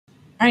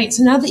All right,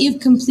 so now that you've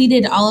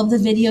completed all of the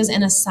videos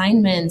and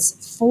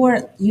assignments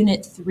for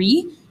Unit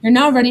 3, you're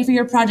now ready for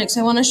your project.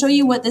 So I want to show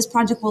you what this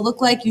project will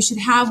look like. You should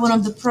have one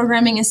of the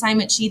programming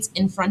assignment sheets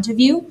in front of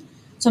you.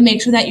 So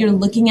make sure that you're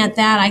looking at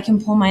that. I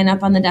can pull mine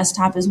up on the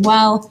desktop as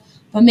well,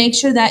 but make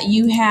sure that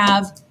you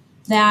have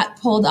that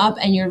pulled up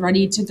and you're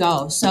ready to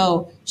go.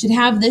 So you should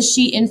have this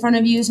sheet in front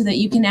of you so that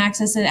you can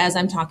access it as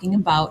I'm talking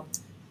about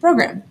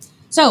program.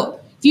 So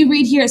if you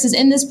read here, it says,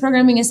 in this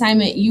programming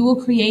assignment, you will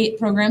create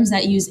programs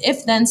that use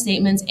if-then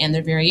statements and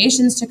their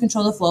variations to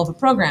control the flow of a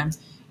program.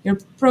 Your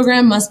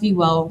program must be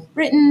well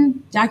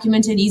written,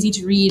 documented, easy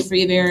to read,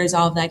 free of errors,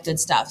 all of that good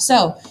stuff.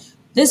 So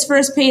this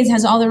first page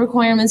has all the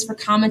requirements for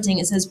commenting.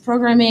 It says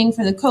programming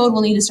for the code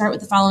will need to start with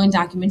the following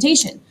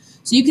documentation.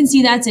 So you can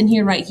see that's in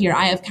here right here.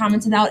 I have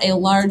commented out a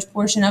large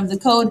portion of the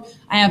code.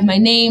 I have my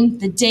name,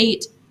 the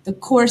date, the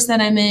course that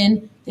I'm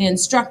in, the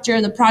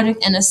instructor, the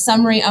project, and a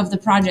summary of the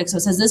project. So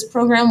it says this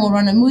program will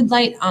run a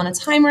Moodlight on a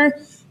timer.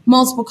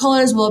 Multiple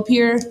colors will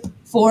appear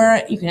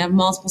for, you can have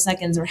multiple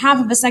seconds or half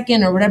of a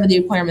second or whatever the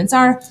requirements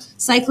are,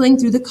 cycling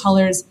through the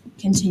colors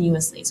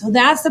continuously. So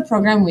that's the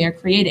program we are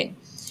creating.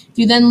 If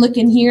you then look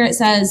in here, it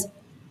says,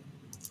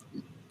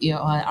 it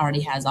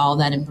already has all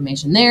that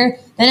information there.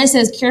 Then it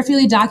says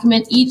carefully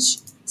document each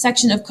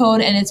section of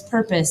code and its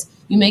purpose.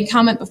 You may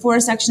comment before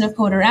a section of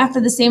code or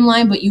after the same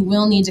line, but you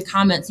will need to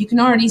comment. So you can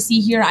already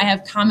see here, I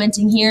have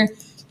commenting here.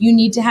 You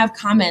need to have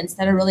comments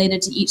that are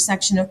related to each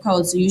section of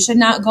code. So you should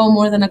not go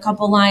more than a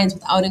couple lines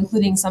without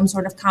including some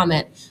sort of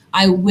comment.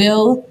 I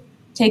will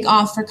take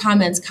off for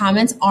comments.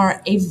 Comments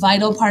are a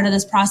vital part of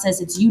this process.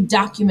 It's you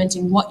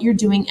documenting what you're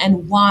doing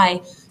and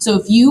why. So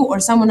if you or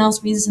someone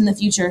else reads this in the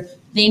future,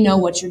 they know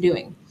what you're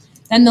doing.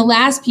 Then the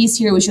last piece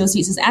here, which you'll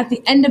see, says at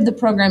the end of the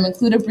program,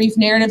 include a brief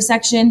narrative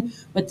section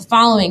with the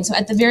following. So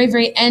at the very,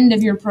 very end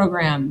of your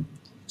program,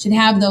 you should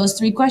have those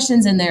 3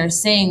 questions in there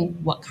saying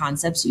what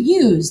concepts you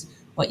used,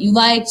 what you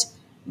liked,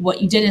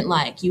 what you didn't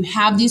like. You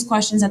have these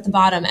questions at the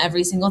bottom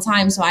every single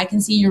time so I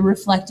can see you're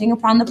reflecting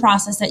upon the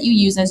process that you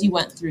use as you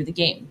went through the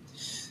game.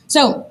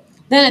 So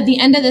then at the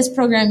end of this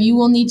program, you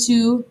will need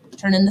to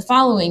turn in the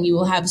following. You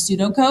will have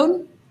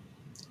pseudocode,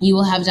 you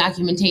will have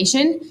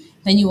documentation,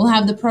 then you will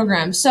have the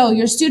program. So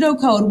your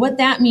pseudocode, what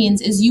that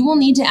means is you will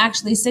need to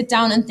actually sit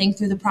down and think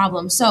through the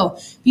problem. So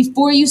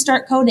before you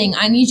start coding,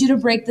 I need you to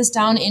break this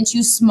down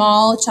into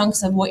small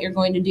chunks of what you're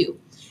going to do.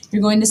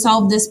 You're going to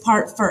solve this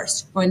part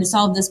first, you're going to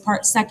solve this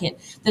part second.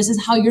 This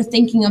is how you're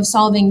thinking of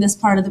solving this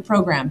part of the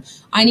program.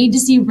 I need to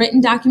see written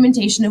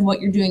documentation of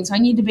what you're doing. So I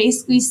need to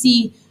basically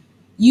see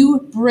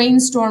you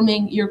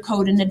brainstorming your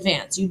code in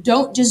advance. You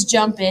don't just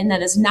jump in.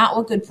 That is not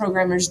what good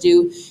programmers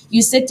do.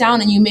 You sit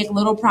down and you make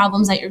little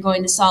problems that you're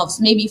going to solve.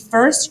 So maybe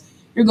first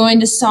you're going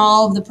to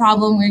solve the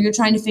problem where you're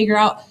trying to figure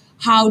out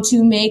how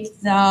to make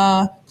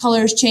the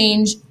colors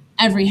change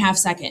every half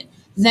second.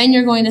 Then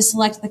you're going to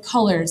select the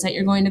colors that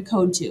you're going to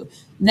code to.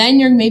 Then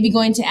you're maybe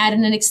going to add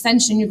in an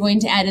extension. You're going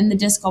to add in the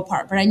disco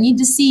part. But I need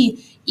to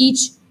see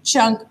each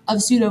chunk of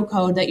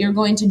pseudocode that you're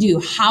going to do,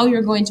 how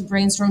you're going to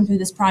brainstorm through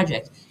this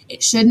project.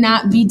 It should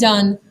not be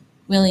done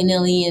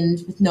willy-nilly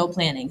and with no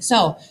planning.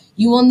 So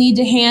you will need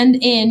to hand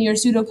in your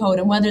pseudocode,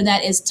 and whether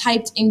that is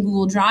typed in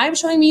Google Drive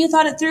showing me you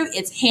thought it through,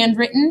 it's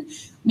handwritten,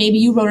 maybe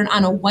you wrote it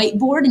on a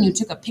whiteboard and you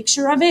took a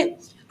picture of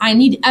it. I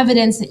need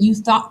evidence that you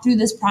thought through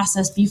this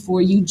process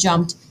before you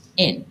jumped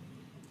in.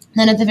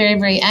 Then at the very,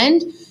 very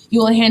end, you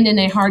will hand in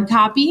a hard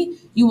copy.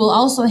 You will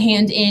also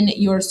hand in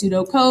your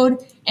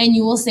pseudocode, and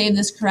you will save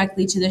this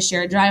correctly to the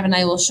shared drive, and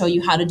I will show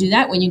you how to do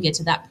that when you get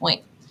to that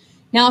point.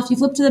 Now, if you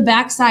flip to the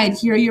back side,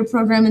 here are your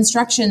program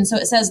instructions. So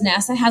it says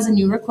NASA has a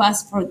new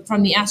request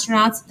from the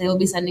astronauts they will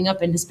be sending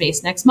up into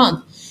space next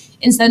month.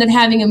 Instead of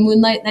having a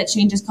Moodlight that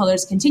changes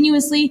colors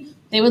continuously,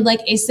 they would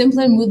like a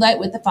simpler Moodlight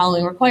with the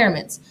following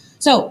requirements.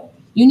 So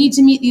you need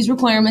to meet these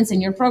requirements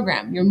in your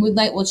program. Your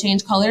Moodlight will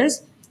change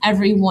colors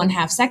every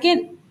 1/2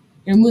 second.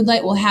 Your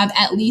Moodlight will have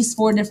at least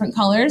 4 different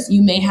colors.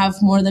 You may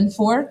have more than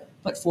 4,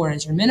 but 4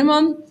 is your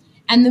minimum.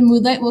 And the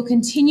Moodlight will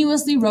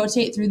continuously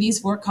rotate through these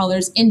 4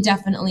 colors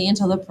indefinitely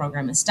until the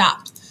program is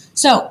stopped.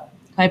 So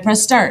if I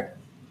press start,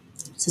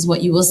 this is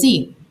what you will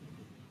see.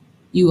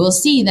 You will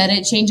see that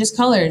it changes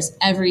colors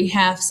every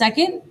 1/2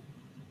 second.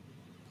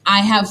 I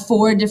have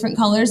 4 different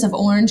colors of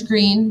orange,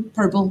 green,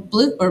 purple,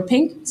 blue, or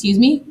pink,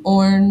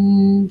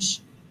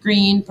 orange,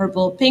 green,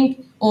 purple,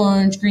 pink,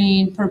 orange,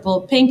 green,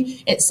 purple,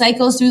 pink. It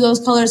cycles through those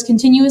colors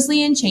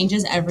continuously and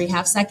changes every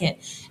 1/2 second.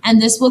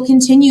 And this will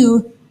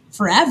continue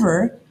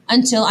forever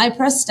until I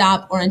press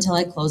stop or until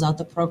I close out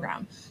the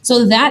program.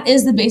 So that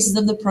is the basis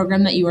of the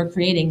program that you are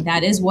creating.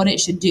 That is what it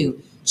should do.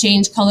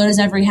 Change colors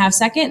every 1/2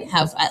 second,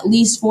 have at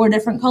least 4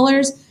 different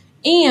colors,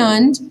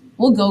 and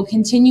will go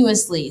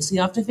continuously. So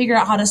you have to figure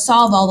out how to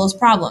solve all those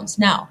problems.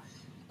 Now,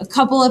 a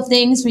couple of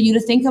things for you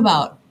to think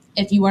about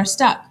if you are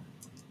stuck.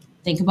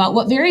 Think about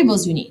what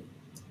variables you need.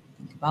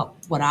 Think about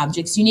what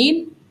objects you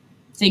need.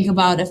 Think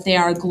about if they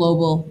are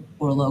global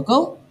or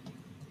local.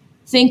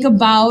 Think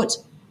about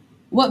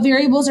what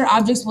variables or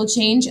objects will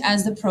change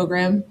as the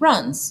program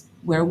runs.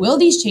 Where will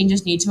these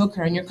changes need to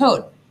occur in your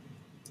code?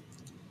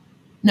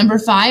 Number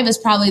 5 is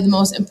probably the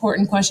most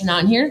important question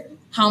on here.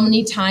 How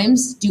many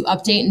times do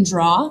update and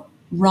draw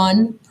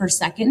run per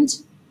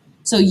second?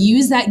 So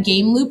use that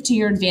game loop to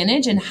your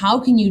advantage, and how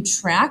can you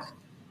track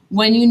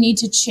when you need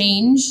to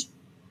change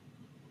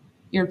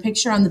your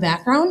picture on the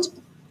background?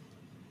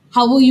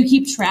 How will you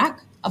keep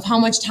track of how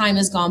much time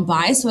has gone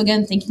by? So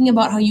again, thinking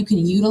about how you can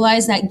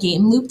utilize that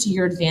game loop to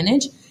your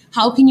advantage.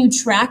 How can you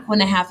track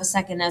when a half a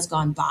second has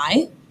gone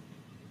by?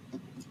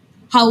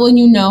 How will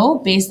you know,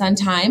 based on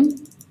time,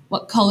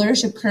 what color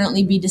should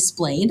currently be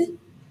displayed?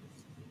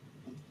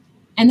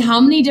 And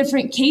how many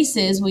different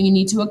cases will you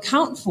need to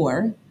account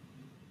for?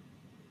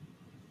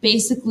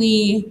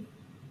 Basically,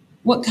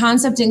 what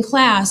concept in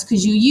class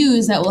could you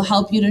use that will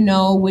help you to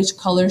know which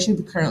color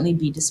should currently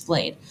be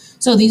displayed?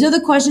 So these are the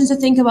questions to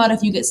think about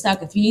if you get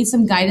stuck. If you need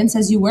some guidance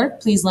as you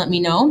work, please let me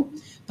know.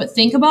 But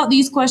think about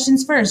these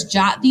questions first.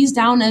 Jot these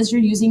down as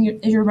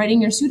you're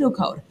writing your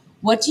pseudocode.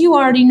 What do you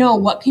already know?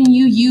 What can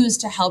you use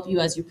to help you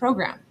as you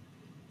program?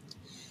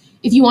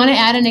 If you want to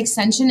add an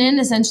extension in,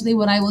 essentially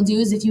what I will do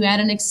is if you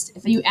added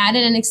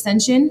an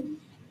extension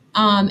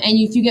and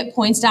if you get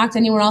points docked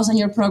anywhere else on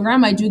your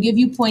program, I do give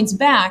you points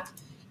back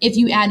if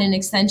you add an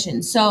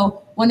extension.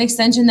 So one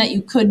extension that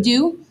you could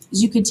do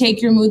is you could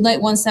take your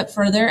Moodlight one step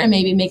further and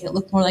maybe make it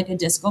look more like a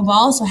disco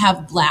ball. So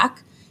have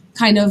black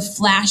kind of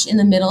flash in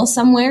the middle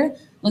somewhere,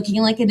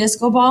 looking like a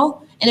disco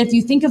ball. And if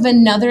you think of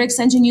another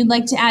extension you'd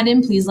like to add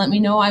in, please let me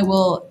know. I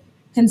will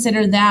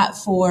consider that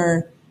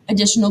for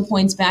additional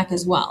points back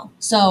as well.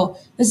 So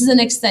this is an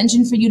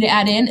extension for you to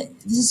add in.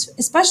 This is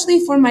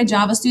especially for my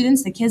Java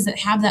students, the kids that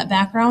have that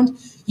background.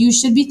 You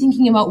should be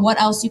thinking about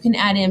what else you can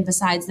add in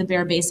besides the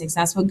bare basics.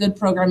 That's what good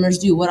programmers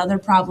do. What other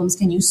problems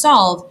can you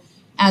solve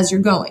as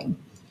you're going?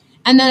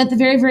 And then at the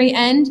very, very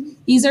end,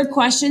 these are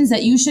questions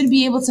that you should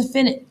be able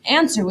to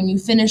answer when you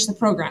finish the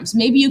program. So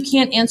maybe you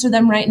can't answer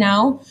them right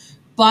now,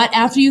 but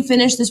after you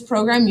finish this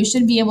program, you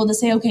should be able to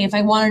say, okay, if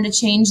I wanted to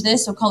change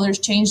this, so colors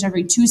changed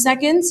every 2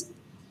 seconds,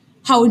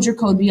 how would your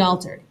code be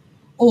altered?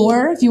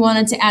 Or if you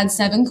wanted to add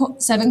seven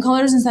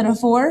colors instead of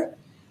 4,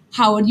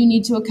 how would you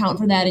need to account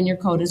for that in your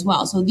code as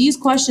well? So these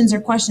questions are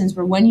questions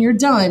where when you're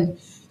done,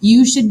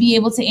 you should be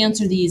able to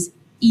answer these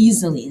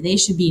easily. They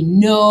should be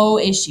no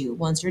issue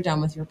once you're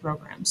done with your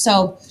program.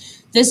 So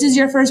this is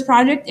your first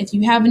project. If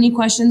you have any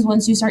questions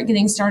once you start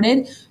getting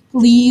started,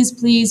 please,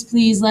 please,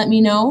 please let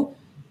me know.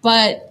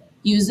 But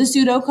use the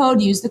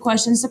pseudocode, use the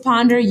questions to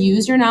ponder,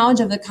 use your knowledge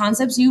of the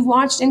concepts you've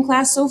watched in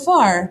class so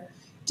far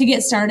to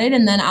get started,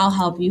 and then I'll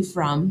help you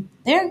from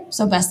there.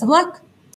 So best of luck.